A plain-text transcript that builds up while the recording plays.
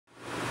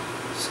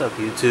What's up,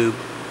 YouTube?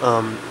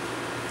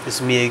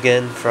 It's me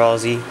again,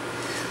 Frozzy.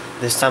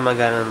 This time I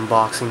got an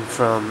unboxing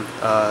from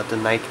the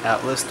Nike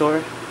outlet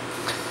store.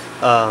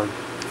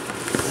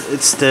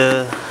 It's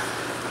the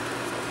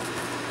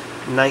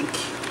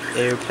Nike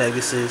Air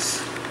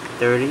Pegasus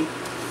 30.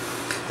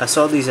 I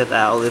saw these at the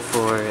outlet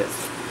for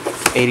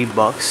 80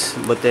 bucks,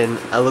 but then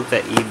I looked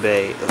at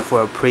eBay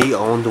for a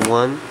pre-owned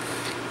one,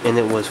 and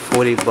it was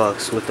 40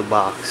 bucks with the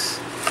box,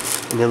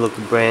 and it looked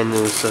brand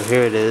new. So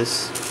here it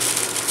is.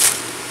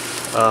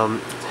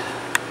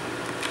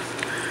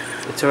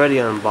 It's already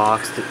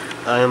unboxed.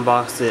 I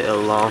unboxed it a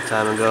long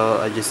time ago.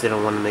 I just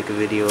didn't want to make a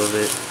video of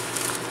it.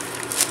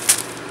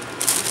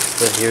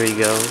 But here we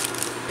go.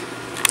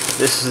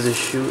 This is the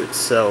shoe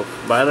itself.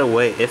 By the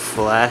way, it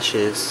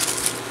flashes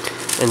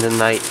in the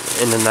night.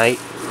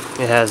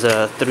 It has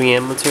a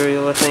 3M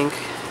material, I think.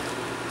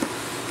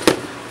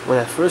 When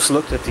I first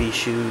looked at these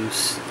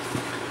shoes,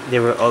 they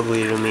were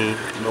ugly to me.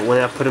 But when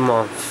I put them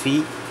on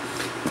feet,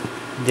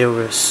 they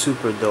were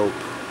super dope.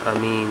 I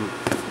mean,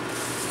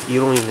 you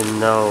don't even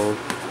know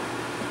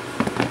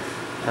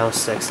how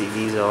sexy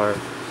these are.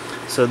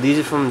 So these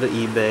are from the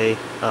eBay.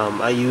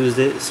 I used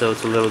it, so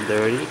it's a little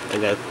dirty. I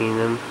gotta clean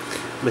them.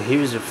 But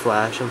here's the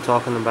flash I'm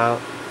talking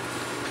about.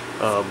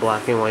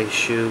 Black and white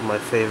shoe, my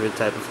favorite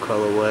type of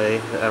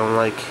colorway. I don't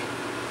like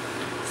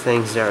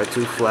things that are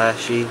too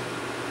flashy.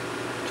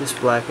 Just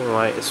black and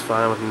white is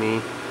fine with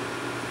me.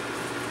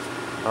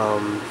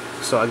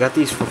 So I got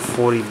these for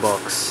 40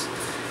 bucks.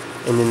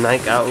 In the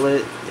Nike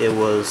outlet, it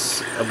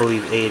was, I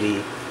believe,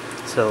 80.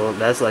 So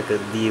that's like a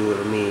deal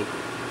to me.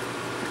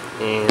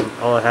 And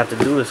all I have to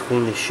do is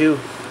clean the shoe.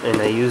 And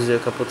I used it a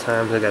couple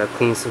times. I gotta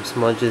clean some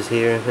smudges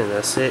here, and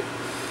that's it.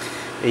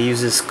 It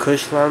uses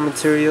Cushlon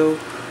material,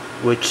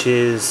 which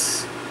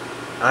is,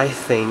 I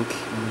think,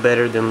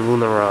 better than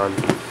Lunaron,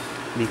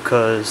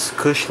 because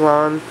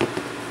Cushlon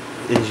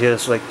is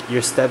just like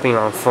you're stepping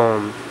on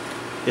foam.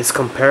 It's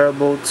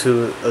comparable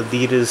to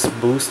Adidas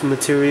Boost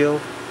material,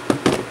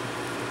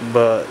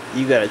 but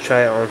you gotta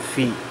try it on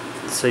feet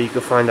so you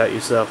can find out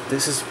yourself.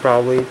 This is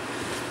probably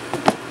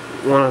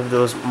one of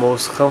those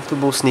most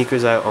comfortable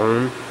sneakers I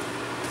own.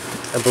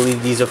 I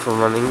believe these are for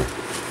running,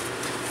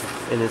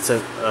 and it's a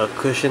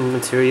cushion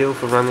material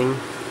for running.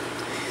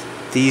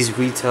 These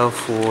retail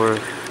for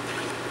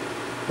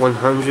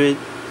 100.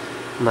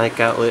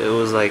 Nike outlet, it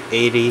was like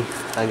 80.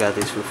 I got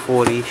these for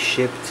 40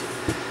 shipped.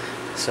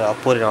 So I'll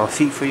put it on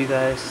feet for you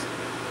guys.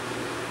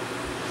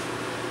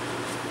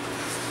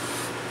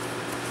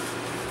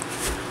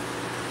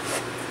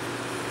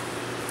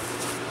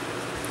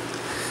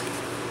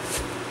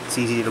 It's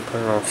easy to put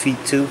it on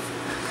feet too.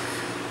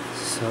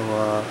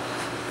 So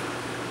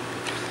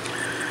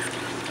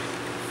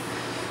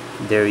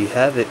there you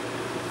have it.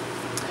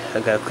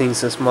 I gotta clean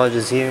some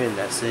smudges here, and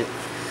that's it.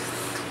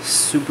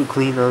 Super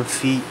clean on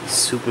feet,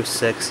 super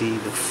sexy.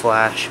 The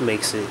flash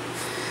makes it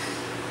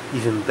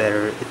even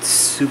better. It's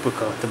super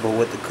comfortable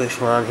with the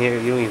Cushlon here.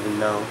 You don't even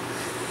know.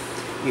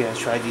 You gotta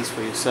try these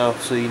for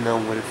yourself so you know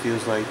what it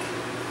feels like.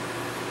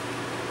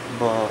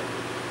 But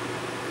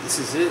this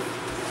is it.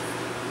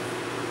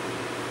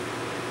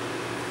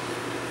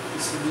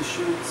 This is the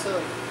shoe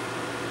itself.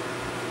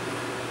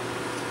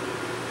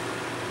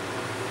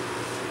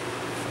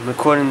 I'm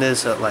recording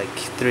this at like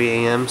 3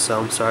 AM, so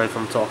I'm sorry if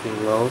I'm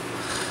talking low.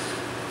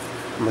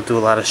 I'm gonna do a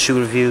lot of shoe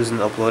reviews and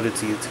upload it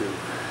to YouTube.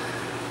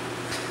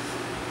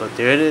 But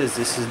there it is.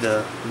 This is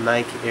the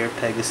Nike Air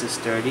Pegasus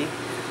 30.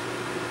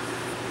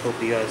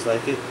 Hope you guys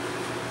like it.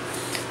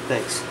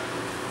 Thanks.